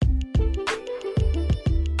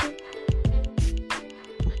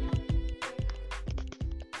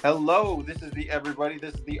Hello, this is the everybody.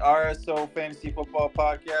 This is the RSO Fantasy Football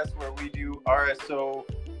Podcast where we do RSO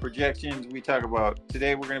projections.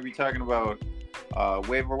 Today we're going to be talking about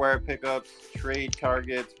waiver wire pickups, trade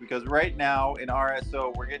targets, because right now in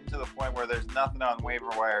RSO we're getting to the point where there's nothing on waiver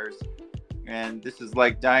wires, and this is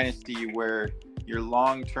like Dynasty where you're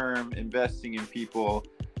long-term investing in people,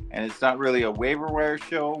 and it's not really a waiver wire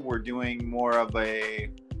show. We're doing more of a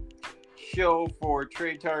show for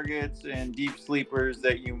trade targets and deep sleepers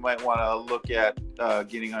that you might want to look at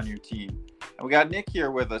getting on your team. And we got Nick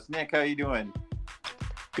here with us. Nick, how you doing?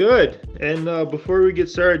 Good. And before we get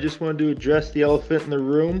started, I just wanted to address the elephant in the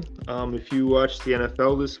room. If you watched the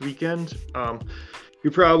NFL this weekend,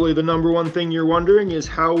 you're probably the number one thing you're wondering is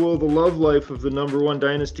how will the love life of the number one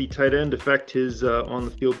dynasty tight end affect his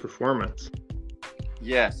on-the-field performance?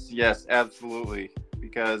 Yes, absolutely.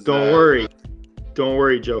 Because Don't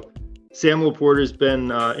worry, Joe. Sam Laporta's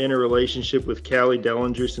been in a relationship with Callie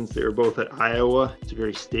Dellinger since they were both at Iowa. It's a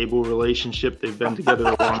very stable relationship. They've been together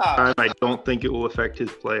a long time. I don't think it will affect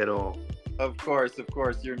his play at all. Of course.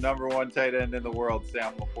 Your number one tight end in the world,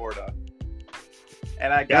 Sam Laporta.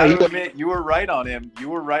 And I got to admit, you were right on him.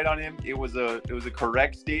 It was a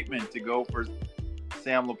correct statement to go for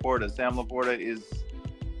Sam Laporta. Sam Laporta is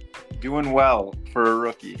doing well for a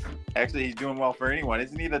rookie. Actually, he's doing well for anyone.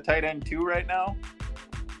 Isn't he the tight end 2 right now?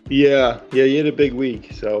 Yeah, he had a big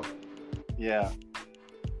week, so. Yeah.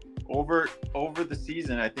 Over the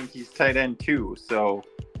season, I think he's tight end 2, so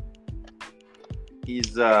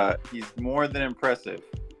he's more than impressive.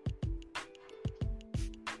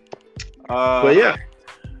 But yeah.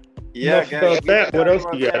 Yeah, guys. About that, what else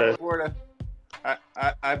you got?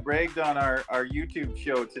 I bragged on our YouTube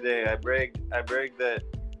show today. I bragged that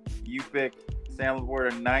you picked Sam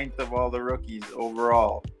Laporta 9th of all the rookies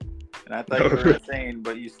overall. And I thought you were insane,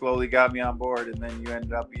 but you slowly got me on board, and then you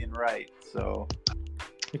ended up being right. So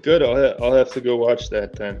good. I'll have to go watch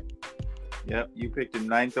that then. Yep, you picked him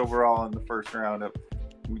 9th overall in the first round.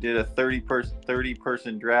 We did a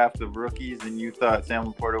 30-person draft of rookies, and you thought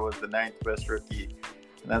Sam Laporta was the 9th best rookie,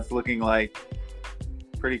 and that's looking like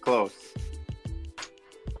pretty close.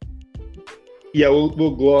 Yeah,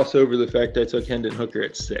 we'll gloss over the fact I took Hendon Hooker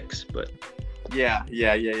at 6, but yeah.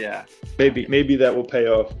 Maybe that will pay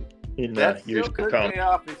off. That years still could to come. pay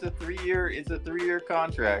off. It's a three-year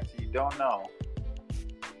contract. You don't know.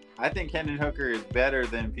 I think Hendon Hooker is better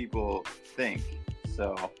than people think.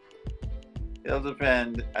 So it'll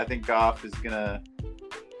depend. I think Goff is gonna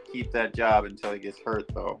keep that job until he gets hurt,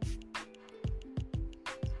 though.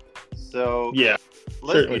 So yeah,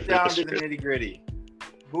 let's get down to the nitty-gritty.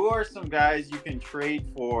 Who are some guys you can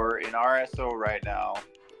trade for in RSO right now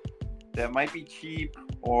that might be cheap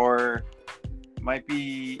or might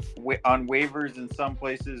be on waivers in some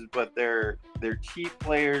places, but they're cheap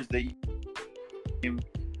players that you,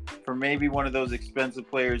 for maybe one of those expensive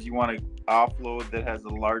players you want to offload that has a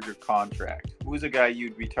larger contract? Who's a guy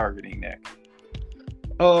you'd be targeting, Nick?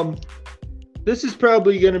 This is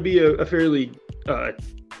probably going to be a fairly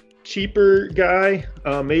cheaper guy,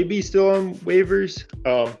 maybe still on waivers.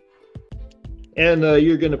 And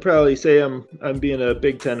you're going to probably say I'm being a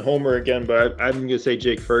Big Ten homer again, but I'm going to say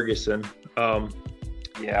Jake Ferguson.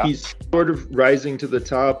 Yeah, he's sort of rising to the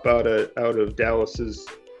top out of Dallas's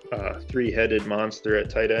three-headed monster at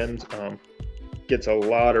tight end. Gets a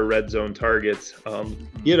lot of red zone targets.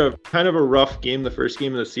 He had a kind of a rough game the first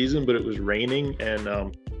game of the season, but it was raining,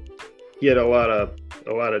 and he had a lot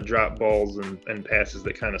of drop balls and passes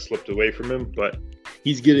that kind of slipped away from him. But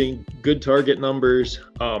he's getting good target numbers.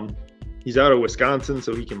 He's out of Wisconsin,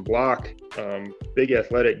 so he can block. Big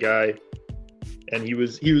athletic guy. And he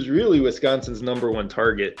was really Wisconsin's number one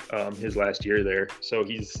target his last year there. So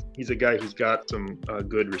he's a guy who's got some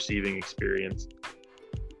good receiving experience.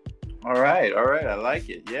 All right. I like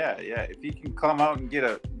it. Yeah. If he can come out and get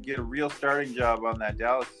a real starting job on that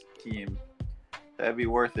Dallas team, that'd be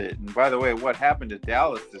worth it. And by the way, what happened to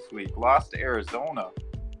Dallas this week? Lost to Arizona.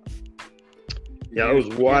 Yeah, that was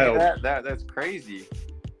wild. That's crazy.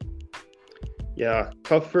 Yeah,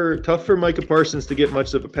 tough for Micah Parsons to get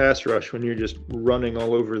much of a pass rush when you're just running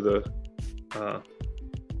all over the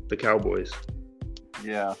Cowboys.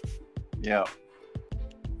 Yeah.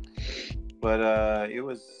 But it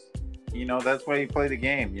was, that's why you play the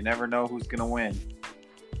game. You never know who's gonna win.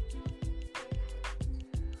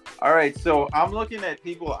 All right, so I'm looking at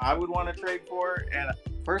people I would want to trade for, and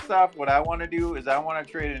first off, what I want to do is I want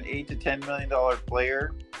to trade an $8 to $10 million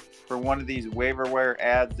player for one of these waiver wire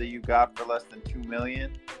ads that you got for less than $2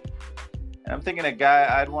 million. And I'm thinking a guy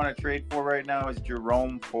I'd want to trade for right now is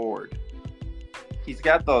Jerome Ford. He's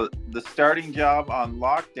got the starting job on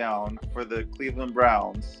lockdown for the Cleveland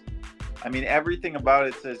Browns. I mean, everything about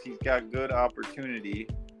it says he's got good opportunity.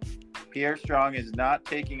 Pierre Strong is not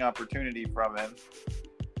taking opportunity from him,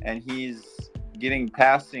 and he's getting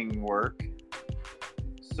passing work.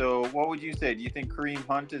 So what would you say? Do you think Kareem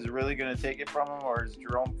Hunt is really going to take it from him, or is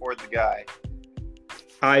Jerome Ford the guy?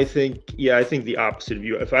 I think the opposite of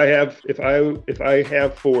you. If I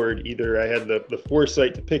have Ford, either I had the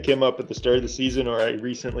foresight to pick him up at the start of the season, or I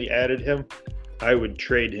recently added him, I would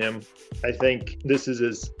trade him. I think this is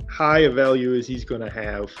as high a value as he's going to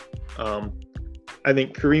have. I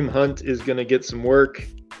think Kareem Hunt is going to get some work,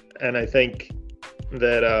 and I think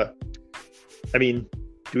that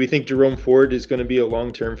do we think Jerome Ford is going to be a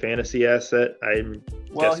long-term fantasy asset?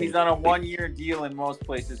 Well, he's on a one-year deal in most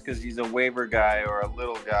places because he's a waiver guy or a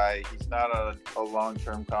little guy. He's not a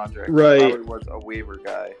long-term contract. Right. He probably was a waiver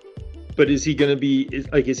guy. But is he going to be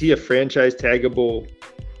is he a franchise taggable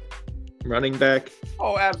running back?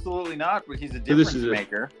 Oh, absolutely not. But he's a difference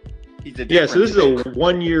maker. He's a so this is a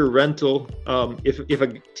one-year rental.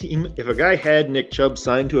 If a guy had Nick Chubb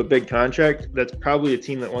signed to a big contract, that's probably a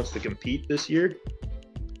team that wants to compete this year.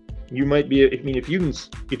 You might be. I mean, if you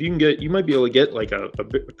can get, you might be able to get like a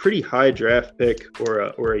pretty high draft pick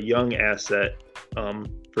or a young asset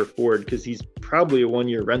for Ford, because he's probably a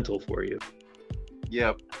one-year rental for you.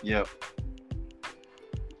 Yep.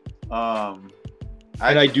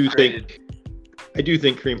 I do think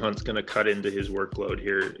Kareem Hunt's going to cut into his workload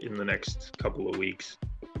here in the next couple of weeks.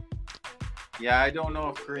 Yeah, I don't know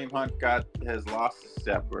if Kareem Hunt has lost a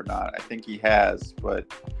step or not. I think he has, but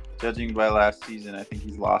judging by last season, I think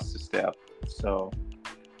he's lost a step. So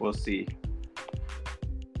we'll see.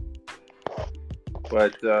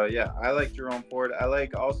 But I like Jerome Ford. I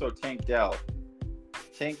like also Tank Dell.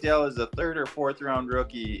 Tank Dell is a 3rd or 4th round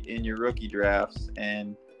rookie in your rookie drafts,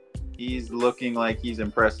 and he's looking like he's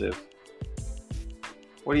impressive.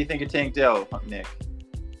 What do you think of Tank Dell, Nick?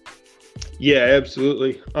 Yeah,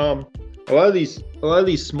 absolutely. A lot of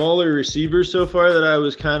these smaller receivers so far that I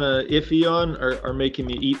was kind of iffy on are making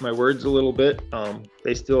me eat my words a little bit.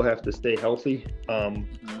 They still have to stay healthy,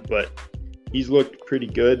 but he's looked pretty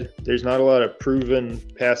good. There's not a lot of proven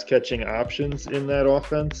pass catching options in that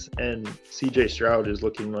offense, and CJ Stroud is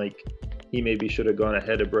looking like he maybe should have gone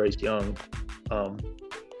ahead of Bryce Young.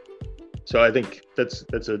 So I think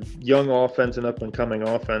that's a young offense, an up and coming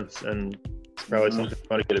offense, and it's probably something you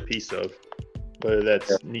want to get a piece of. Whether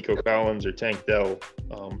that's Nico Collins or Tank Dell.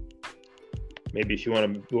 Maybe if you want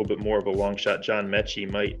a little bit more of a long shot, John Mechie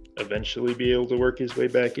might eventually be able to work his way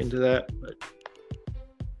back into that. But.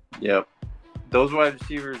 Yep. Those wide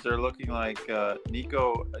receivers are looking like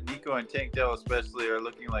Nico and Tank Dell especially are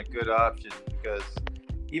looking like good options, because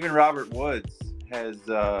even Robert Woods has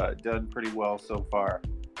done pretty well so far.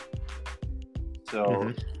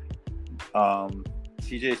 So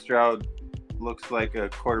CJ Stroud looks like a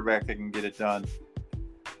quarterback that can get it done,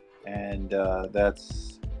 and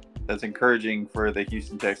that's encouraging for the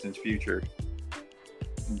Houston Texans' future.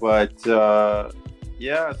 But so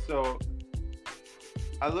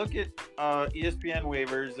I look at ESPN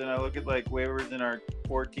waivers, and I look at like waivers in our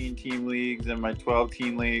 14-team leagues and my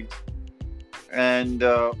 12-team leagues, and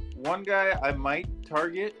one guy I might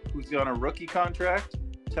target who's on a rookie contract.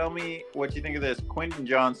 Tell me what you think of this. Quentin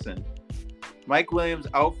Johnson. Mike Williams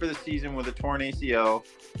out for the season with a torn ACL.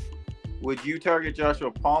 Would you target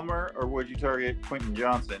Joshua Palmer or would you target Quentin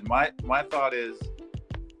Johnson? My thought is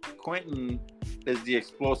Quentin is the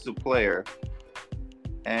explosive player,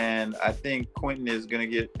 and I think Quentin is going to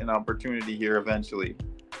get an opportunity here eventually.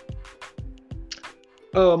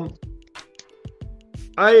 I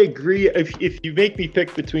agree. If you make me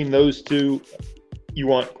pick between those two, you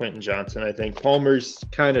want Quentin Johnson. I think Palmer's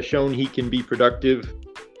kind of shown he can be productive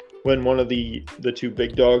when one of the two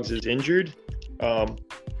big dogs is injured.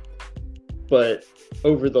 But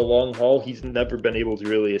over the long haul, he's never been able to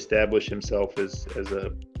really establish himself as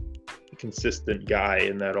a consistent guy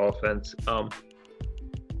in that offense.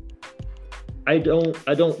 I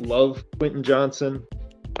don't love Quentin Johnson.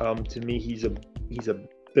 To me, he's a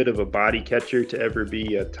bit of a body catcher to ever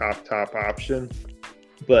be a top option.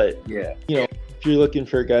 But yeah, if you're looking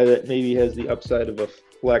for a guy that maybe has the upside of a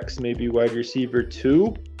flex, maybe wide receiver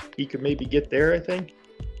 2, he could maybe get there, I think.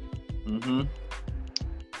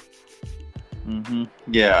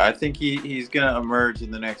 Yeah, I think he's going to emerge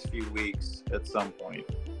in the next few weeks at some point.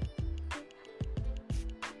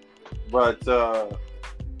 But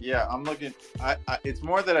I'm looking. It's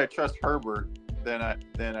more that I trust Herbert than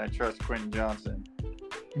I trust Quentin Johnson.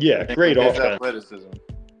 Yeah, great offense. Athleticism.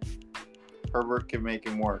 Herbert can make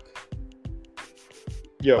him work.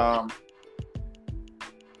 Yeah.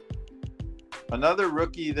 Another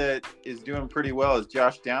rookie that is doing pretty well is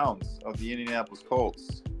Josh Downs of the Indianapolis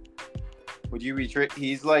Colts. Would you be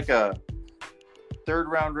he's like a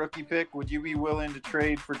third-round rookie pick. Would you be willing to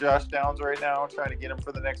trade for Josh Downs right now, trying to get him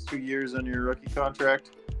for the next 2 years on your rookie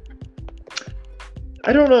contract?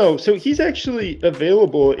 I don't know. So he's actually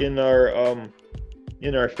available in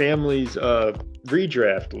our family's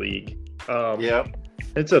redraft league. Yep.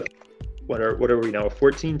 It's a what are we now? A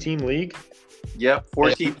 14-team league? Yep,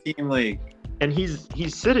 14-team league. And he's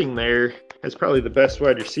sitting there as probably the best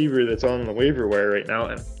wide receiver that's on the waiver wire right now.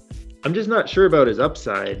 And I'm just not sure about his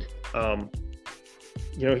upside.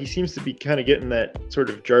 He seems to be kind of getting that sort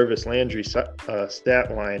of Jarvis Landry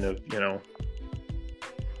stat line of,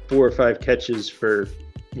 4 or 5 catches for,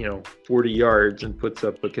 40 yards and puts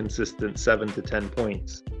up a consistent 7 to 10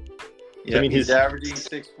 points. Yeah, I mean, he's averaging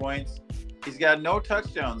 6 points. He's got no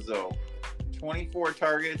touchdowns, though. 24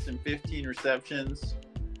 targets and 15 receptions.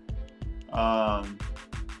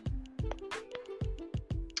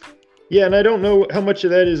 Yeah, and I don't know how much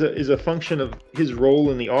of that is a function of his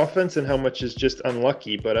role in the offense and how much is just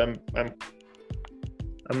unlucky. But I'm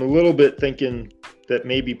a little bit thinking that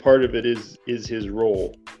maybe part of it is his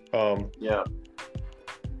role. Yeah.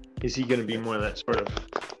 Is he going to be more of that sort of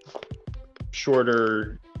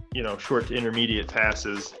shorter, short to intermediate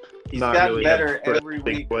passes? He's gotten better every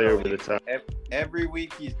week. Play over the top. Every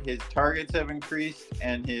week, his targets have increased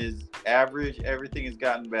and his average, everything has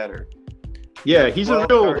gotten better. Yeah, he's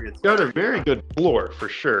got a very good floor for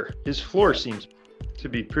sure. His floor seems to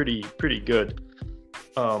be pretty good,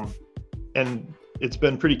 and it's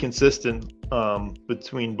been pretty consistent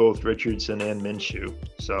between both Richardson and Minshew.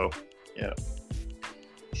 So yeah,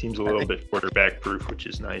 he seems a little bit quarterback proof, which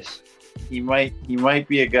is nice. He might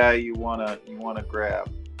be a guy you wanna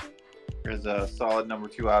grab. There's a solid number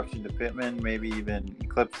 2 option to Pittman, maybe even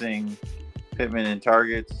eclipsing Pittman in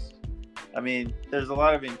targets. I mean, there's a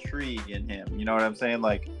lot of intrigue in him. You know what I'm saying?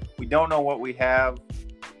 Like, we don't know what we have,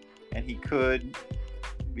 and he could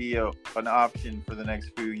be an option for the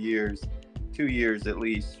next few years, 2 years at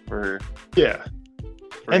least for. Yeah,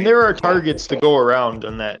 and there are targets to go around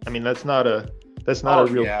on that. I mean, that's not a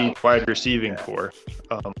real deep wide receiving core.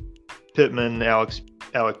 Pittman,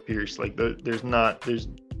 Alec Pierce, like there's not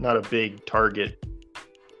a big target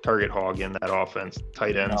hog in that offense.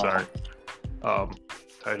 Tight ends aren't.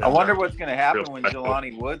 I wonder what's going to happen when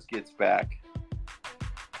Jelani Woods gets back.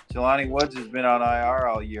 Jelani Woods has been on IR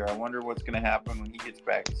all year. I wonder what's going to happen when he gets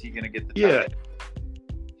back. Is he going to get the target?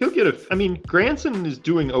 He'll get Granson is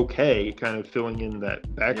doing okay, kind of filling in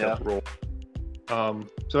that backup role.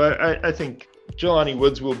 So I think Jelani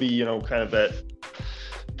Woods will be, kind of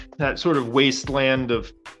that sort of wasteland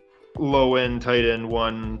of low end tight end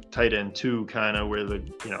 1, tight end 2 kind of where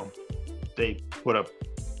they put up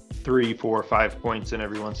 3, 4, 5 points and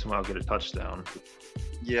every once in a while get a touchdown.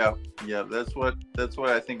 Yeah, that's what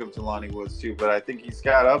I think of Jelani Woods too. But I think he's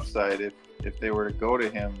got upside if they were to go to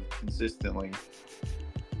him consistently.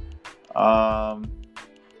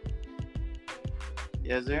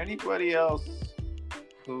 Is there anybody else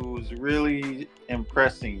who's really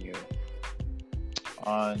impressing you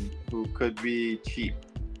on who could be cheap?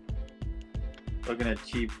 Looking at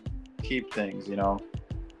cheap things,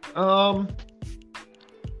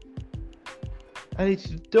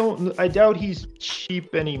 I doubt he's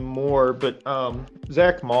cheap anymore, but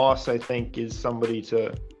Zach Moss, I think, is somebody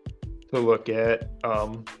to look at.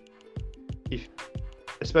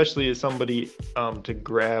 Especially as somebody to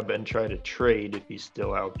grab and try to trade if he's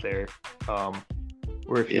still out there.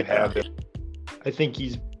 Or if you have it. I think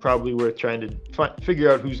he's probably worth trying to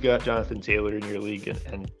figure out who's got Jonathan Taylor in your league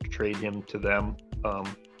and trade him to them.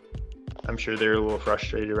 I'm sure they're a little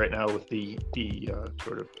frustrated right now with the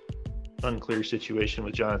sort of unclear situation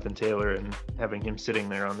with Jonathan Taylor and having him sitting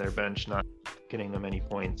there on their bench, not getting them any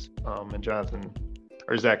points.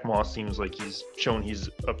 And Zach Moss seems like he's shown he's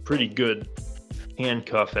a pretty good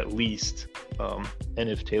handcuff at least. And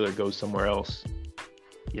if Taylor goes somewhere else,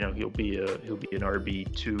 he'll be an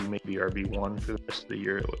RB2, maybe RB1 for the rest of the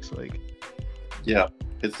year, it looks like. Yeah,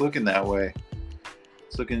 it's looking that way.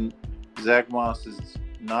 Zach Moss is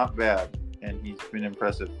not bad, and he's been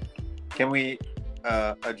impressive. Can we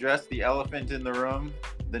address the elephant in the room?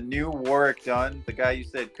 The new Warwick Dunn, the guy you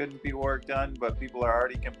said couldn't be Warwick Dunn, but people are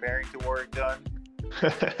already comparing to Warwick Dunn.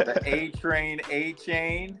 The A-Train,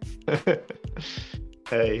 A-Chain.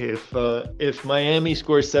 Hey, if Miami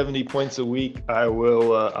scores 70 points a week,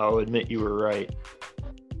 I'll admit you were right.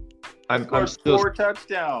 I'm still 4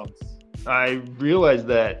 touchdowns. I realize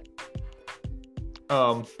that.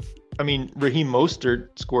 Raheem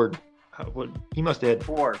Mostert scored. He must have had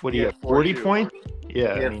 4. What do you have? 40 points?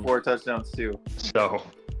 Yeah, he had 4 touchdowns too. So,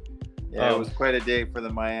 it was quite a day for the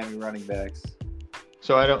Miami running backs.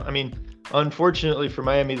 So Unfortunately for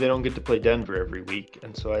Miami, they don't get to play Denver every week,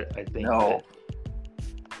 and so I think No. that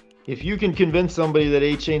if you can convince somebody that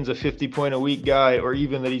A-Chain's a 50-point a week guy, or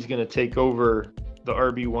even that he's going to take over the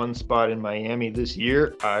RB1 spot in Miami this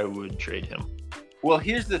year, I would trade him. Well,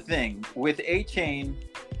 here's the thing. With A-Chain,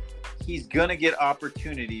 he's going to get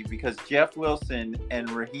opportunity because Jeff Wilson and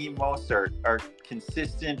Raheem Mostert are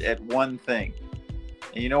consistent at one thing.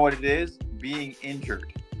 And you know what it is? Being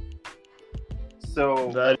injured.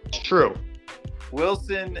 So that's true.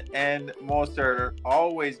 Wilson and Mostert are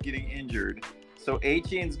always getting injured. So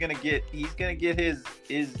A-Chain's he's gonna get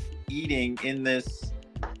his eating in this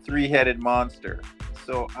three-headed monster.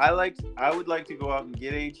 So I would like to go out and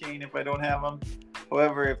get A-Chain if I don't have him.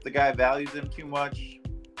 However, if the guy values him too much,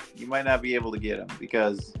 you might not be able to get him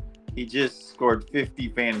because he just scored 50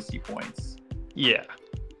 fantasy points. Yeah.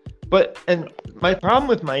 And my problem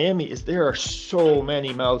with Miami is there are so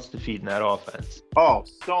many mouths to feed in that offense. Oh,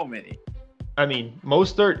 so many. I mean,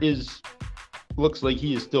 Mostert looks like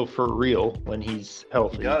he is still for real when he's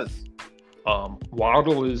healthy. He does.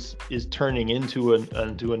 Waddle is turning into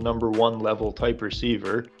a number one level type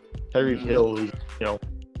receiver. Tyreek Hill is,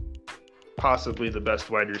 possibly the best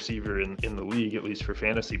wide receiver in the league, at least for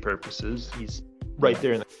fantasy purposes. He's right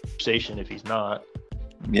there in the conversation if he's not.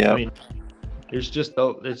 Yeah. I mean, it's just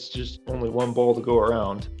only one ball to go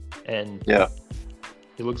around, and it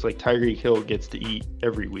looks like Tyreek Hill gets to eat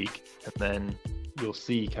every week, and then you'll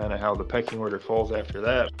see kind of how the pecking order falls after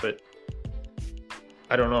that. But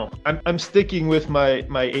I don't know. I'm sticking with my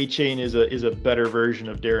A-Chain is a better version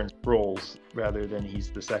of Darren Sproles rather than he's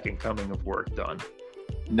the second coming of work done.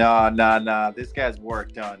 Nah. This guy's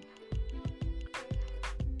work done.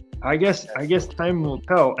 I guess time will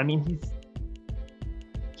tell. I mean,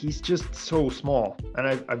 he's just so small, and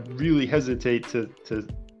I really hesitate to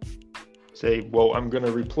say, well, I'm going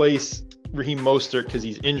to replace Raheem Mostert because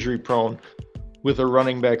he's injury prone with a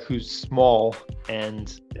running back who's small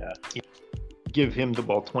and give him the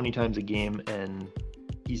ball 20 times a game, and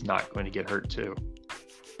he's not going to get hurt too.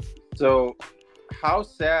 So how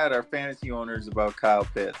sad are fantasy owners about Kyle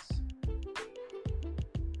Pitts?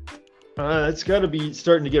 It's got to be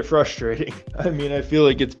starting to get frustrating. I mean, I feel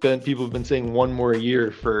like people have been saying one more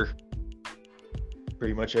year for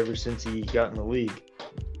pretty much ever since he got in the league.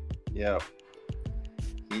 Yeah.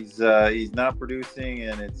 He's not producing,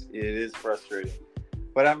 and it is frustrating.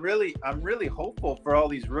 But I'm really hopeful for all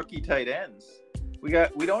these rookie tight ends. We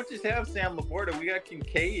don't just have Sam Laporta. We got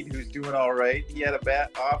Kincaid, who's doing all right. He had a bad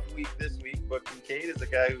off week this week, but Kincaid is a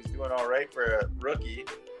guy who's doing all right for a rookie.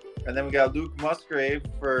 And then we got Luke Musgrave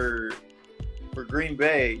for Green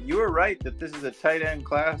Bay. You were right that this is a tight end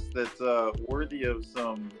class that's worthy of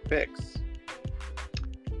some picks.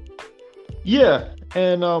 Yeah,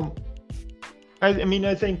 and I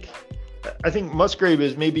think Musgrave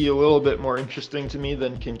is maybe a little bit more interesting to me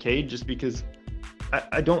than Kincaid, just because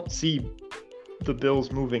I don't see the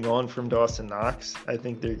Bills moving on from Dawson Knox. I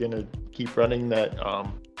think they're going to keep running that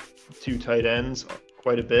two tight ends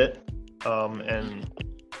quite a bit, and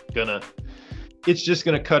it's just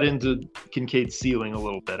gonna cut into Kincaid's ceiling a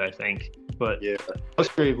little bit, I think. But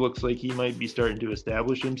Musgrave looks like he might be starting to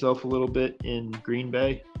establish himself a little bit in Green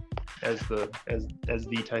Bay as the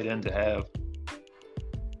tight end to have.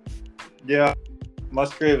 Yeah,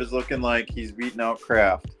 Musgrave is looking like he's beating out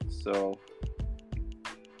Kraft. So,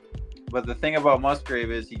 but the thing about Musgrave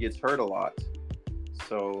is he gets hurt a lot.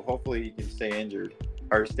 So hopefully he can stay injured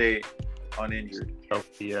or stay uninjured. Oh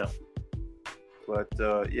yeah. But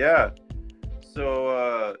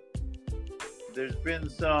So there's been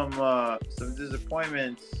some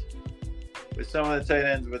disappointments with some of the tight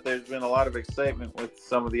ends, but there's been a lot of excitement with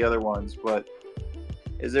some of the other ones. But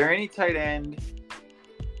is there any tight end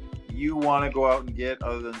you want to go out and get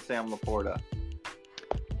other than Sam Laporta?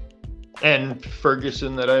 And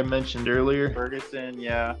Ferguson that I mentioned earlier. Ferguson,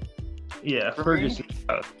 yeah. Yeah, Ferguson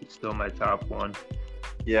is still my top one.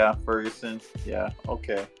 Yeah, Ferguson. Yeah,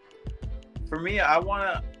 okay. For me, I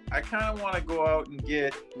kind of want to go out and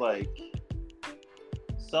get like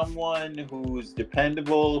someone who's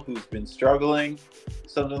dependable, who's been struggling,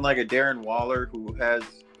 something like a Darren Waller who has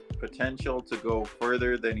potential to go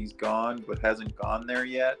further than he's gone, but hasn't gone there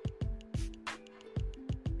yet.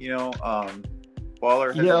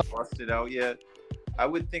 Waller hasn't busted out yet. I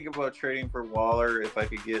would think about trading for Waller if I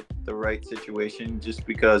could get the right situation, just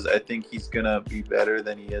because I think he's gonna be better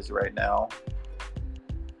than he is right now.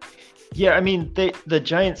 Yeah, I mean, the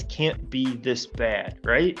Giants can't be this bad,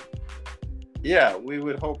 right? Yeah, we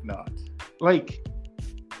would hope not. Like,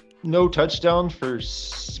 no touchdown for,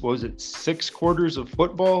 what was it, 6 quarters of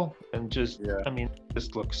football? And just, I mean,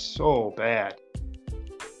 this looks so bad.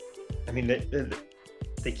 I mean,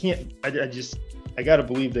 they can't. I got to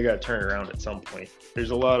believe they got to turn around at some point.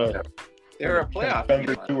 There's a lot of they're a playoff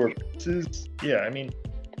team. Yeah, I mean,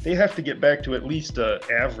 they have to get back to at least a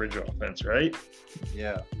average offense, right?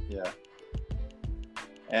 Yeah.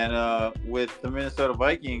 And with the Minnesota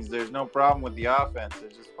Vikings, there's no problem with the offense.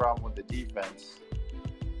 There's just a problem with the defense.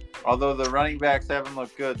 Although the running backs haven't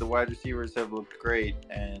looked good, the wide receivers have looked great,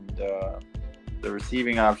 and the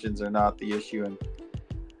receiving options are not the issue.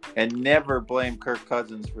 And never blame Kirk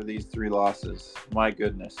Cousins for these 3 losses. My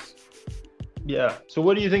goodness. Yeah. So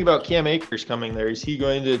what do you think about Cam Akers coming there? Is he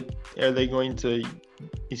going to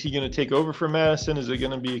take over for Madison? Is it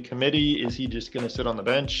going to be a committee? Is he just going to sit on the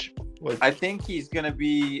bench? I think he's going to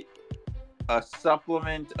be a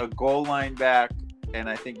supplement, a goal line back, and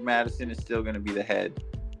I think Madison is still going to be the head.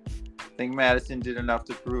 I think Madison did enough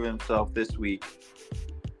to prove himself this week,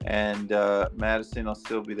 and Madison will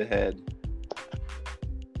still be the head.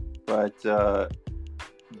 But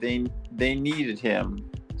they needed him,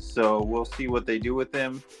 so we'll see what they do with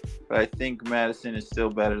him. But I think Madison is still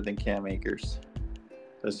better than Cam Akers.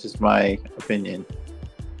 That's just my opinion.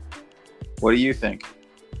 What do you think?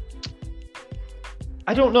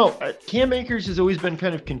 I don't know. Cam Akers has always been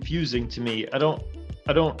kind of confusing to me. I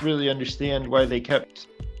don't really understand why they kept.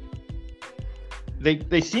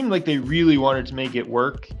 They seemed like they really wanted to make it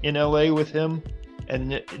work in LA with him,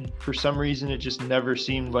 and for some reason it just never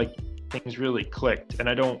seemed like things really clicked, and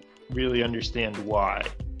I don't really understand why.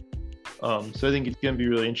 So I think it's going to be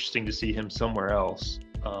really interesting to see him somewhere else.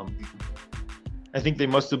 I think they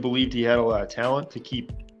must have believed he had a lot of talent to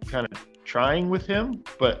keep kind of trying with him,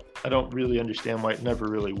 but I don't really understand why it never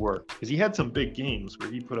really worked, because he had some big games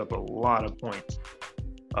where he put up a lot of points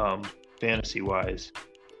fantasy wise,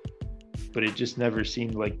 but it just never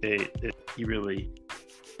seemed like he really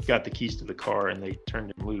got the keys to the car and they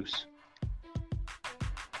turned him loose.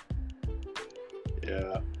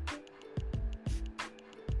 Yeah.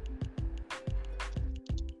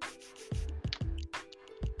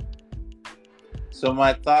 So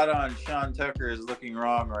my thought on Sean Tucker is looking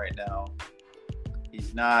wrong right now.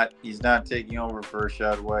 He's not taking over for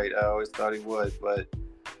Rashad White. I always thought he would, but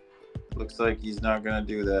it looks like he's not going to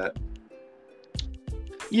do that.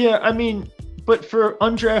 Yeah, I mean, but for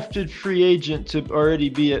undrafted free agent to already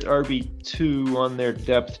be at RB2 on their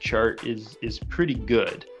depth chart is pretty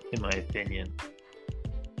good, in my opinion.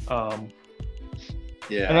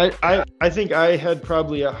 Yeah. And I think I had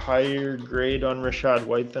probably a higher grade on Rashad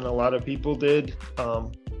White than a lot of people did.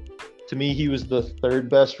 To me, he was the 3rd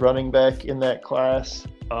best running back in that class,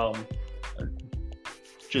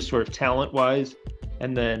 just sort of talent-wise.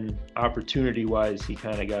 And then opportunity-wise, he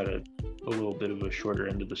kind of got a little bit of a shorter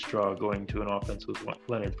end of the straw going to an offense with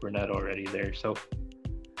Leonard Fournette already there. So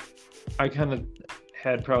I kind of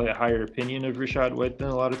had probably a higher opinion of Rashad White than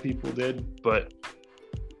a lot of people did. But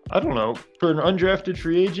I don't know. For an undrafted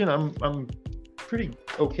free agent, I'm pretty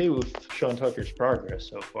okay with Sean Tucker's progress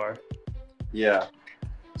so far. Yeah.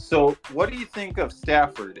 So what do you think of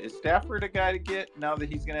Stafford? Is Stafford a guy to get now that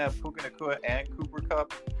he's going to have Puka Nacua and Cooper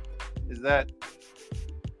Kupp? Was that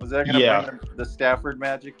going to bring the Stafford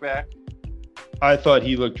magic back? I thought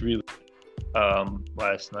he looked really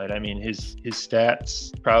last night. I mean, his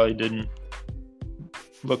stats probably didn't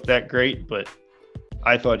look that great, but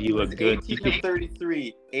I thought he looked good.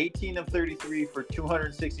 18 of 33 for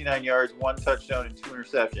 269 yards, 1 touchdown, and 2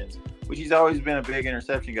 interceptions, which he's always been a big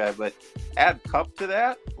interception guy. But add Kupp to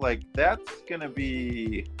that, like that's going to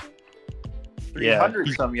be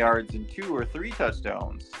 300 some yards and 2 or 3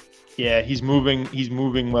 touchdowns. Yeah, he's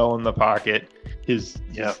moving well in the pocket. His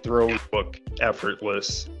throws look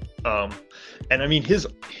effortless. And I mean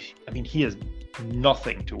he has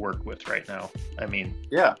nothing to work with right now. I mean,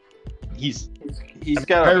 yeah. He's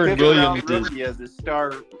got Kyren Williams as a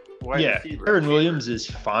star wide receiver. Kyren Williams is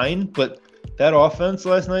fine, but that offense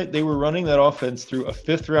last night, they were running that offense through a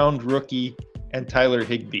 5th-round rookie and Tyler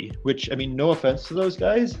Higbee, which, I mean, no offense to those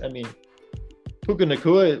guys. I mean, Puka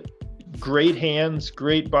Nacua, great hands,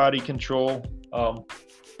 great body control.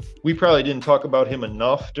 We probably didn't talk about him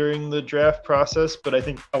enough during the draft process, but I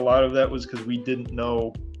think a lot of that was because we didn't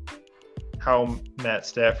know how Matt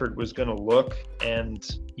Stafford was going to look, and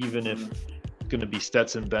even if it's going to be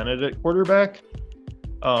Stetson Bennett at quarterback.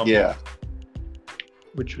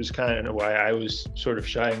 Which was kind of why I was sort of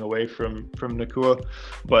shying away from Nacua.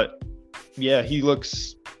 But yeah,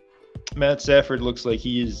 Matt Stafford looks like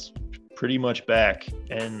he is pretty much back.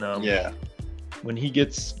 And when he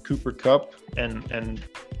gets Cooper Kupp and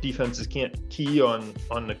defenses can't key on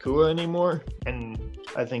Nacua anymore, and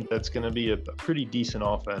I think that's going to be a pretty decent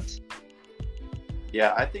offense.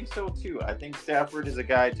 Yeah, I think so too. I think Stafford is a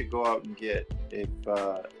guy to go out and get if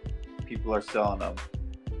people are selling him.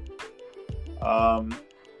 Um,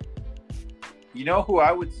 you know who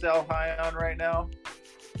I would sell high on right now?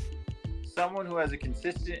 Someone who has a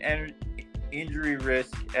consistent injury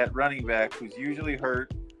risk at running back, who's usually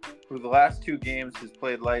hurt, who the last 2 games has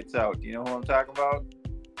played lights out. Do you know who I'm talking about?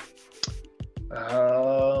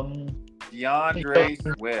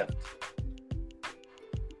 DeAndre Swift.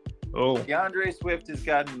 Oh, DeAndre Swift has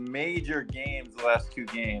gotten major games the last 2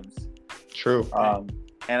 games. true.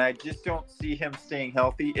 And I just don't see him staying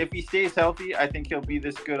healthy. If he stays healthy, I think he'll be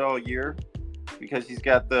this good all year because he's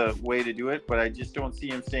got the way to do it. But I just don't see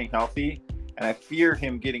him staying healthy, and I fear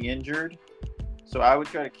him getting injured. So I would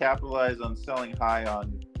try to capitalize on selling high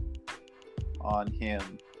on him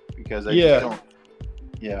because I just don't.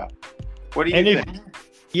 Yeah. What do you think?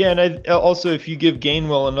 And also if you give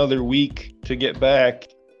Gainwell another week to get back,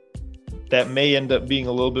 that may end up being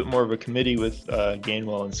a little bit more of a committee with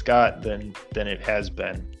Gainwell and Scott than it has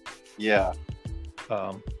been. Yeah.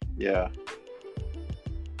 Yeah.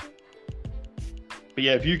 But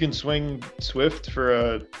yeah, if you can swing Swift for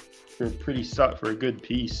a good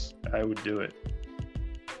piece, I would do it.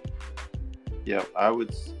 Yeah, I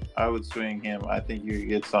would swing him. I think you could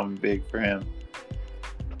get something big for him.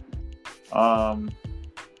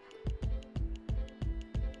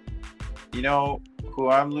 You know who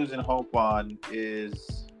I'm losing hope on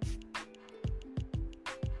is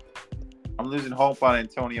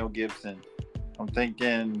Antonio Gibson. I'm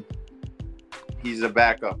thinking he's a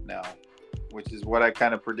backup now, which is what I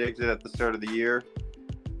kind of predicted at the start of the year.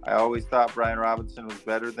 I always thought Brian Robinson was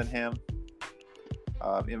better than him.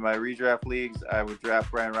 In my redraft leagues, I would draft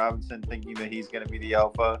Brian Robinson thinking that he's going to be the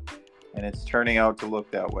alpha, and it's turning out to look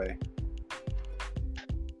that way.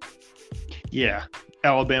 Yeah,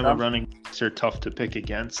 Alabama running backs are tough to pick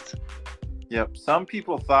against. Yep. Some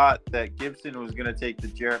people thought that Gibson was going to take the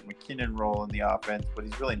Jerick McKinnon role in the offense, but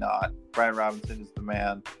he's really not. Brian Robinson is the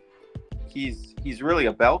man. He's really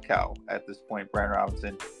a bell cow at this point, Brian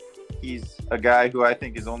Robinson. He's a guy who I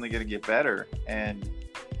think is only going to get better, and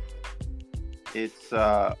it's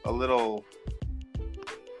a little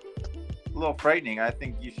frightening. I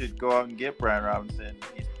think you should go out and get Brian Robinson.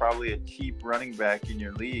 He's probably a cheap running back in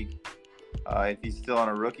your league. If he's still on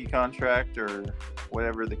a rookie contract or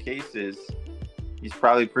whatever the case is, he's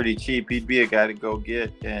probably pretty cheap. He'd be a guy to go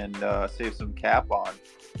get and save some cap on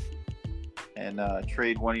and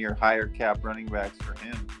trade one of your higher cap running backs for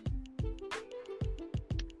him.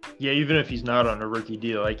 Yeah, even if he's not on a rookie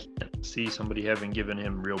deal, I can't see somebody having given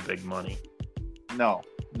him real big money. No.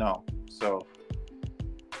 So,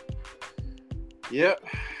 yeah.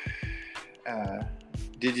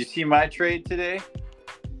 Did you see my trade today?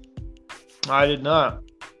 I did not.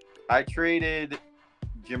 I traded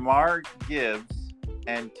Jamar Gibbs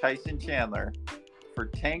and Tyson Chandler for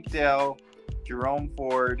Tank Dell, Jerome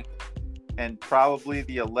Ford, and probably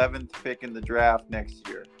the 11th pick in the draft next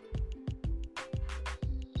year.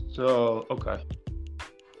 So, okay.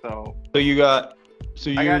 So you're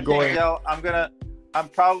going. Tank Dell. I'm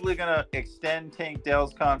probably gonna extend Tank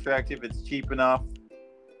Dell's contract if it's cheap enough.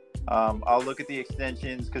 I'll look at the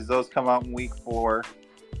extensions because those come out in week 4.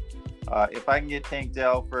 If I can get Tank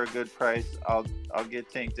Dell for a good price, I'll get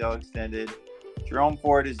Tank Dell extended. Jerome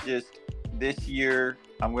Ford is just this year.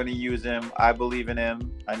 I'm going to use him. I believe in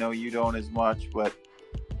him. I know you don't as much, but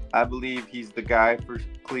I believe he's the guy for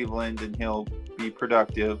Cleveland, and he'll be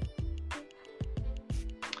productive.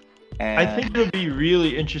 And I think it'll be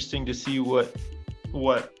really interesting to see what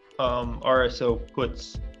RSO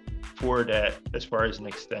puts Ford at as far as an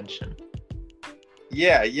extension.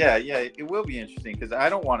 Yeah. It will be interesting because I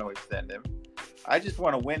don't want to extend him. I just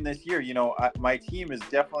want to win this year. You know, my team is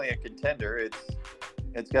definitely a contender.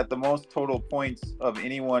 It's got the most total points of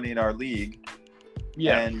anyone in our league.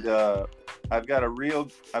 Yeah. And I've got a real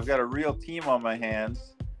team on my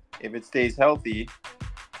hands if it stays healthy.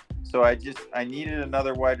 So I needed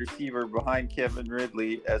another wide receiver behind Kevin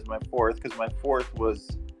Ridley as my fourth, because my fourth was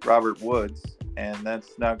Robert Woods, and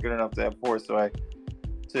that's not good enough to have four. So I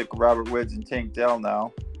took Robert Woods and Tank Dell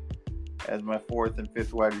now as my fourth and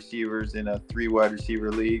fifth wide receivers in a 3 wide receiver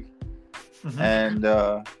league. Mm-hmm.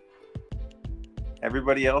 And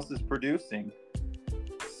everybody else is producing.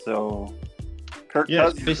 So Kirk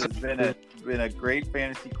Cousins has been a great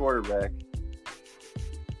fantasy quarterback.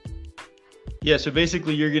 Yeah, so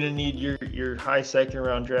basically you're going to need your high second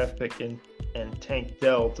round draft pick and Tank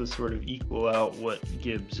Dell to sort of equal out what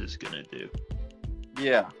Gibbs is going to do.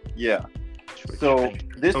 Yeah. So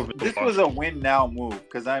this was a win now move,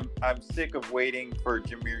 because I'm sick of waiting for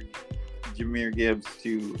Jahmyr Gibbs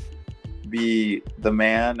to be the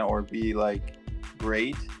man or be like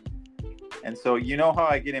great. And so you know how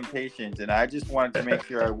I get impatient, and I just wanted to make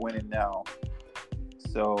sure I win it now.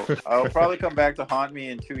 So I'll probably come back to haunt me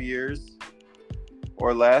in 2 years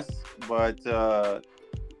or less. But I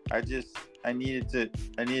needed to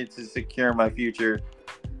secure my future,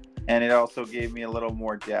 and it also gave me a little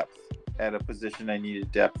more depth at a position I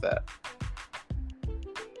needed depth at.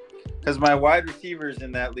 Because my wide receivers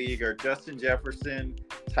in that league are Justin Jefferson,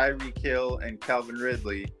 Tyreek Hill, and Calvin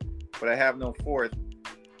Ridley, but I have no fourth,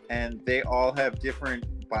 and they all have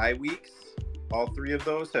different bye weeks. All three of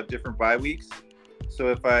those have different bye weeks. So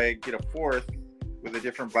if I get a fourth with a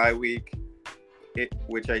different bye week,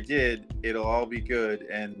 which I did, it'll all be good.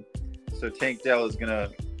 And so Tank Dell is going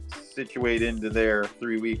to situate into their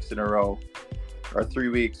 3 weeks in a row, or 3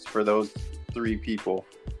 weeks for those 3 people.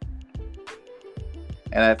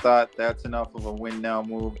 And I thought that's enough of a win now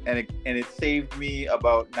move, and it saved me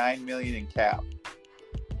about $9 million in cap.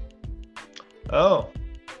 Oh,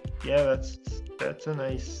 yeah, that's a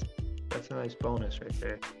nice bonus right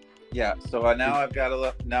there. Yeah, so now I've got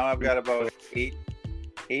about $8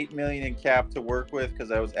 million in cap to work with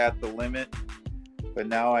because I was at the limit, but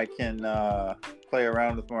now I can play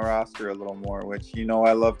around with my roster a little more, which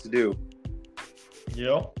I love to do.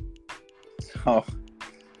 Yeah.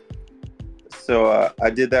 So I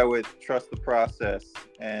did that with Trust the Process,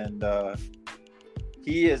 and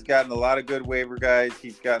he has gotten a lot of good waiver guys.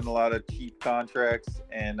 He's gotten a lot of cheap contracts,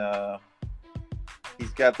 and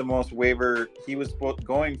he's got the most waiver. He was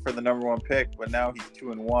going for the number 1 pick, but now he's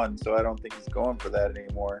 2-1, so I don't think he's going for that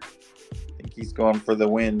anymore. I think he's going for the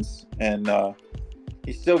wins, and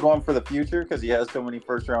he's still going for the future because he has so many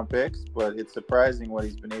first-round picks, but it's surprising what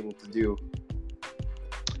he's been able to do.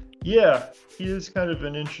 Yeah, he is kind of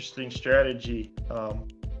an interesting strategy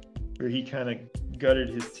where he kind of gutted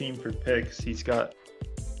his team for picks. He's got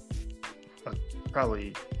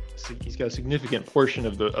he's got a significant portion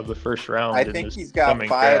of the first round. I think he's got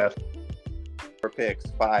 5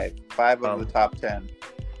 picks, five of the top 10.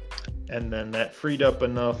 And then that freed up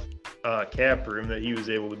enough cap room that he was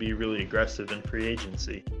able to be really aggressive in free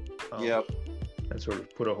agency. Yep. And sort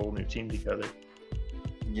of put a whole new team together.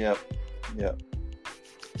 Yep.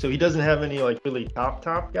 So he doesn't have any really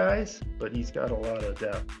top guys, but he's got a lot of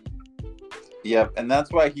depth. Yep, and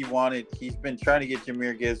that's why he's been trying to get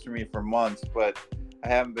Jahmyr Gibbs for me for months, but I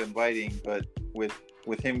haven't been biting. But with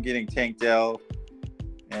him getting Tank Dell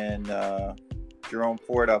and Jerome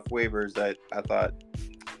Ford off waivers, I thought,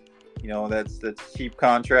 that's cheap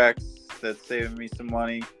contracts. That's saving me some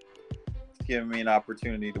money. It's giving me an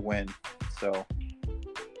opportunity to win. So,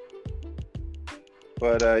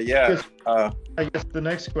 but yeah. I guess the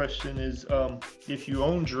next question is, if you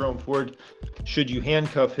own Jerome Ford, should you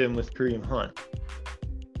handcuff him with Kareem Hunt?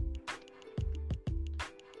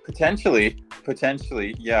 Potentially,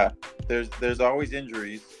 yeah. There's always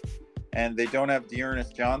injuries, and they don't have Dearness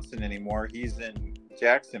Johnson anymore. He's in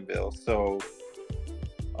Jacksonville, so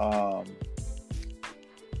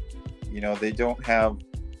they don't have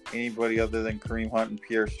anybody other than Kareem Hunt and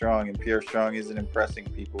Pierre Strong, and Pierre Strong isn't impressing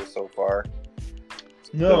people so far.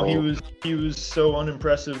 No, he was so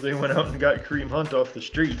unimpressive they went out and got Kareem Hunt off the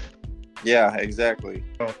street. Yeah, exactly.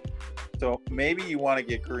 Oh. So maybe you want to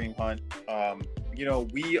get Kareem Hunt.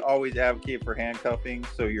 We always advocate for handcuffing,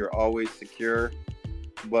 so you're always secure.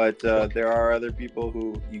 But there are other people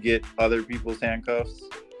who you get other people's handcuffs.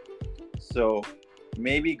 So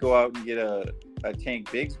maybe go out and get a Tank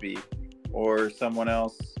Bigsby or someone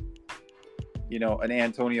else, an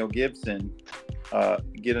Antonio Gibson.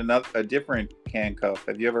 Get a different handcuff.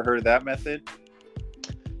 Have you ever heard of that method?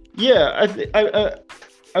 Yeah,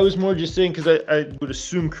 I was more just saying because I would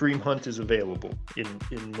assume Kareem Hunt is available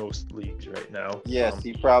in most leagues right now. Yes,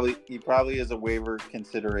 he probably is a waiver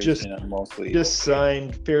consideration in most leagues. Just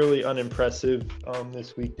signed, fairly unimpressive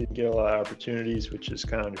this week. Didn't get a lot of opportunities, which is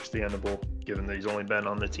kind of understandable given that he's only been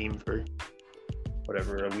on the team for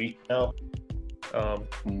a week now.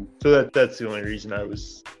 So that's the only reason I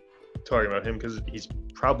was talking about him, because he's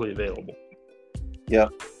probably available. Yeah,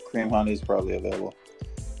 Kareem Hunt is probably available.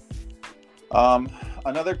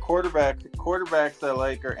 Another quarterbacks I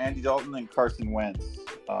like are Andy Dalton and Carson Wentz.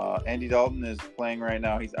 Andy Dalton is playing right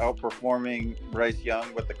now. He's outperforming Bryce Young,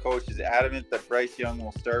 but the coach is adamant that Bryce Young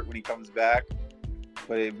will start when he comes back.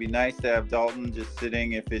 But it'd be nice to have Dalton just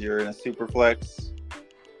sitting if you're in a super flex.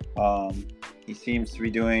 He seems to be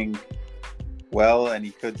doing well, and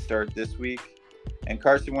he could start this week. And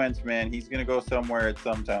Carson Wentz, man, he's going to go somewhere at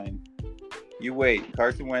some time. You wait.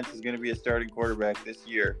 Carson Wentz is going to be a starting quarterback this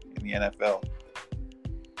year in the NFL.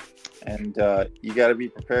 And you got to be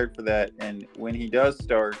prepared for that. And when he does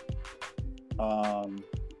start, I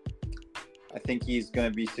think he's going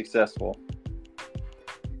to be successful.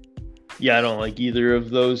 Yeah, I don't like either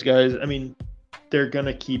of those guys. I mean, they're going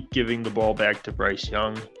to keep giving the ball back to Bryce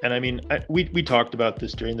Young. And I mean, we talked about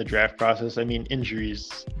this during the draft process. I mean, injury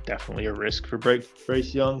is definitely a risk for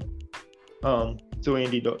Bryce Young. So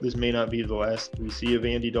this may not be the last we see of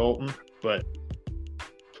Andy Dalton, but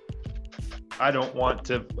I don't want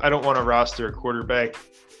to roster a quarterback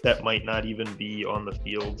that might not even be on the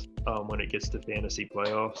field when it gets to fantasy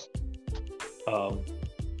playoffs.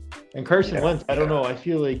 And Carson Wentz, I don't know. I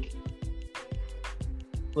feel like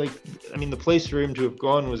I mean, the place for him to have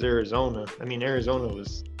gone was Arizona. I mean, Arizona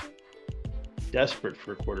was desperate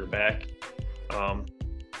for a quarterback.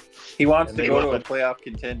 He wants to go to a playoff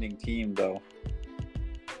contending team, though.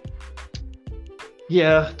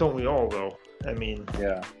 Yeah, don't we all, though? I mean,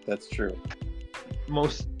 yeah, that's true.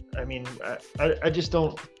 I just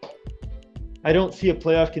don't. I don't see a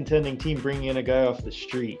playoff contending team bringing in a guy off the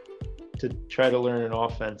street to try to learn an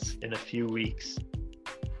offense in a few weeks.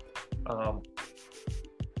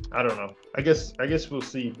 I don't know. I guess we'll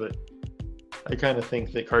see, but I kind of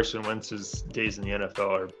think that Carson Wentz's days in the NFL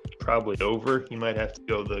are probably over. He might have to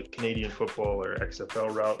go the Canadian football or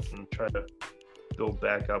XFL route and try to build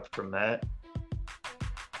back up from that.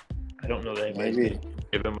 I don't know that anybody's going to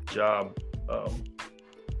give him a job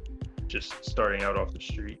just starting out off the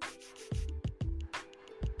street.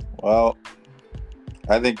 Well,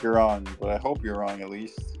 I think you're wrong, but I hope you're wrong at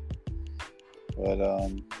least.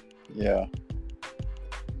 But, yeah.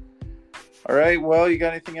 All right, well, you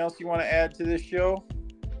got anything else you want to add to this show?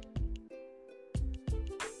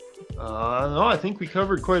 No, I think we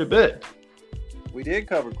covered quite a bit. We did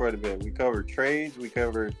cover quite a bit. We covered trades. We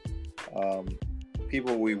covered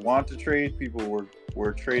people we want to trade, people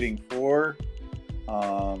we're trading for.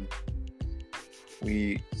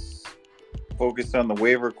 We focused on the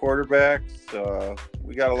waiver quarterbacks.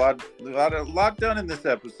 We got a lot done in this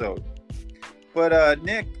episode. But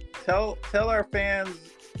Nick, tell our fans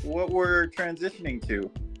what we're transitioning to.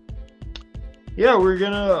 Yeah, we're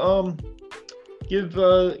gonna give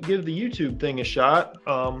the YouTube thing a shot.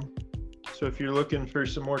 So if you're looking for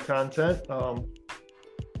some more content,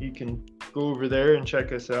 you can go over there and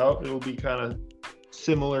check us out. It'll be kind of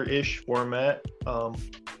similar-ish format,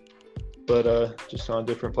 but just on a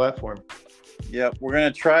different platform. Yep, we're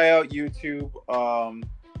gonna try out YouTube.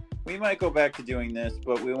 We might go back to doing this,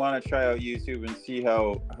 but we want to try out YouTube and see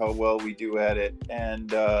how well we do at it.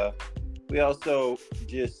 And we also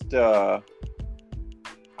just I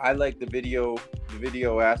like the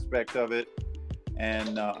video aspect of it,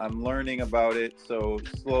 and I'm learning about it. So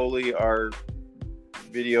slowly our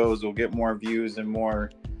videos will get more views and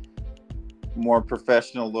more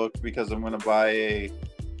professional look, because I'm going to buy a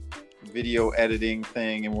video editing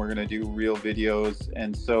thing and we're going to do real videos.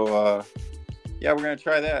 And so yeah, we're going to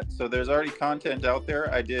try that. So there's already content out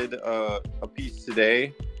there. I did a piece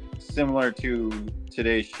today similar to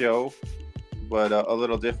today's show, but a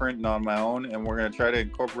little different and on my own. And we're going to try to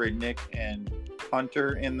incorporate Nick and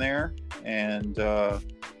Hunter in there. And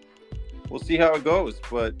we'll see how it goes.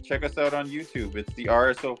 But check us out on YouTube. It's the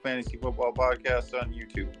RSO Fantasy Football Podcast on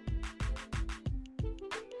YouTube.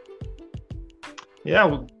 Yeah,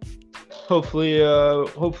 well, hopefully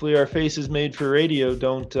our faces made for radio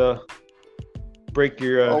don't break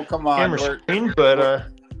your camera screen, but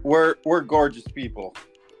we're gorgeous people.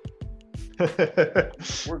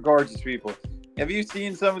 We're gorgeous people. Have you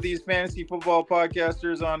seen some of these fantasy football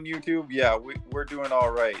podcasters on YouTube? Yeah, we're doing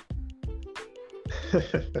all right.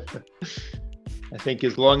 I think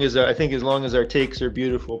as long as our takes are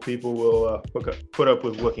beautiful, people will put up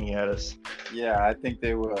with looking at us. Yeah, I think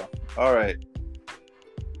they will. All right.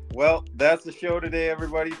 Well, that's the show today,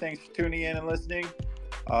 everybody. Thanks for tuning in and listening.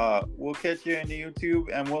 We'll catch you on YouTube,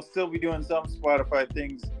 and we'll still be doing some Spotify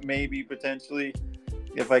things, maybe, potentially,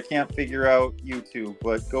 if I can't figure out YouTube.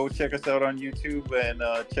 But go check us out on YouTube and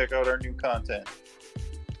check out our new content.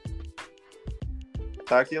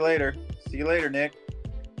 Talk to you later. See you later, Nick.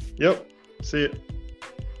 Yep. See you.